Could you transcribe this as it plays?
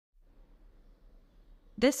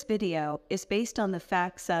This video is based on the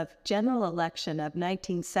facts of general election of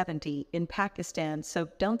 1970 in Pakistan, so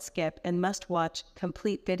don't skip and must watch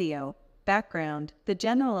complete video. Background: the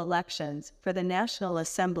general elections for the National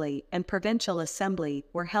Assembly and Provincial Assembly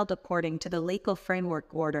were held according to the Legal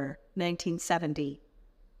Framework Order, 1970.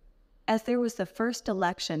 As there was the first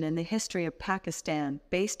election in the history of Pakistan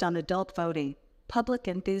based on adult voting, public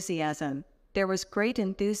enthusiasm, there was great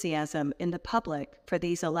enthusiasm in the public for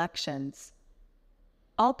these elections.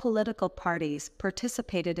 All political parties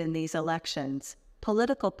participated in these elections.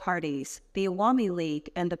 Political parties, the Awami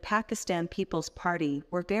League and the Pakistan People's Party,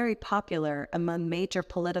 were very popular among major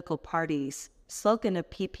political parties. Slogan of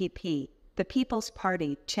PPP. The People's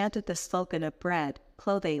Party chanted the slogan of bread,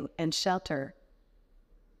 clothing, and shelter,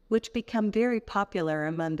 which became very popular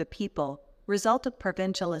among the people. Result of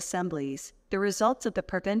provincial assemblies. The results of the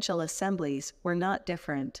provincial assemblies were not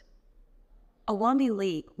different. Awami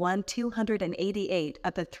League won 288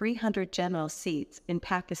 of the 300 general seats in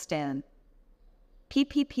Pakistan.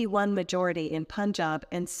 PPP won majority in Punjab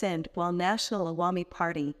and Sindh, while National Awami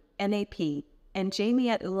Party, NAP, and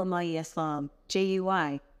Jamiat Ulema-e-Islam,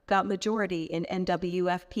 JUI, got majority in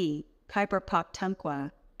NWFP, Khyber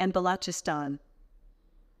Pakhtunkhwa, and Balochistan.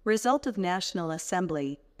 Result of National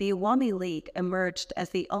Assembly: the Awami League emerged as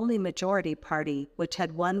the only majority party which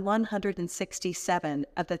had won 167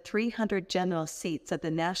 of the 300 general seats of the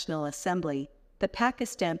National Assembly. The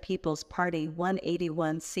Pakistan People's Party won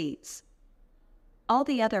 81 seats. All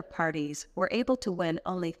the other parties were able to win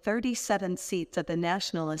only 37 seats of the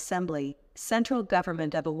National Assembly, central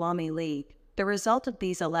government of Awami League. The result of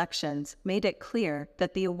these elections made it clear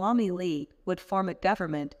that the Awami League would form a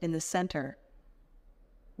government in the center.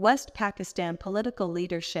 West Pakistan political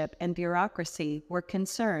leadership and bureaucracy were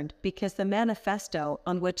concerned because the manifesto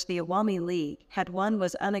on which the Awami League had won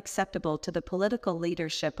was unacceptable to the political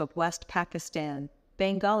leadership of West Pakistan.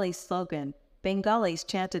 Bengali slogan. Bengalis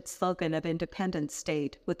chanted slogan of independent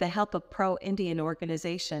state with the help of pro-Indian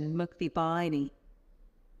organization Mukti Bahini.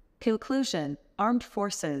 Conclusion: armed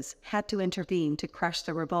forces had to intervene to crush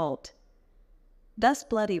the revolt. Thus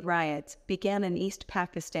bloody riots began in East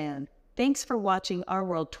Pakistan. Thanks for watching Our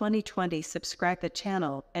World 2020. Subscribe the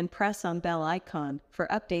channel and press on bell icon for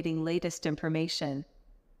updating latest information.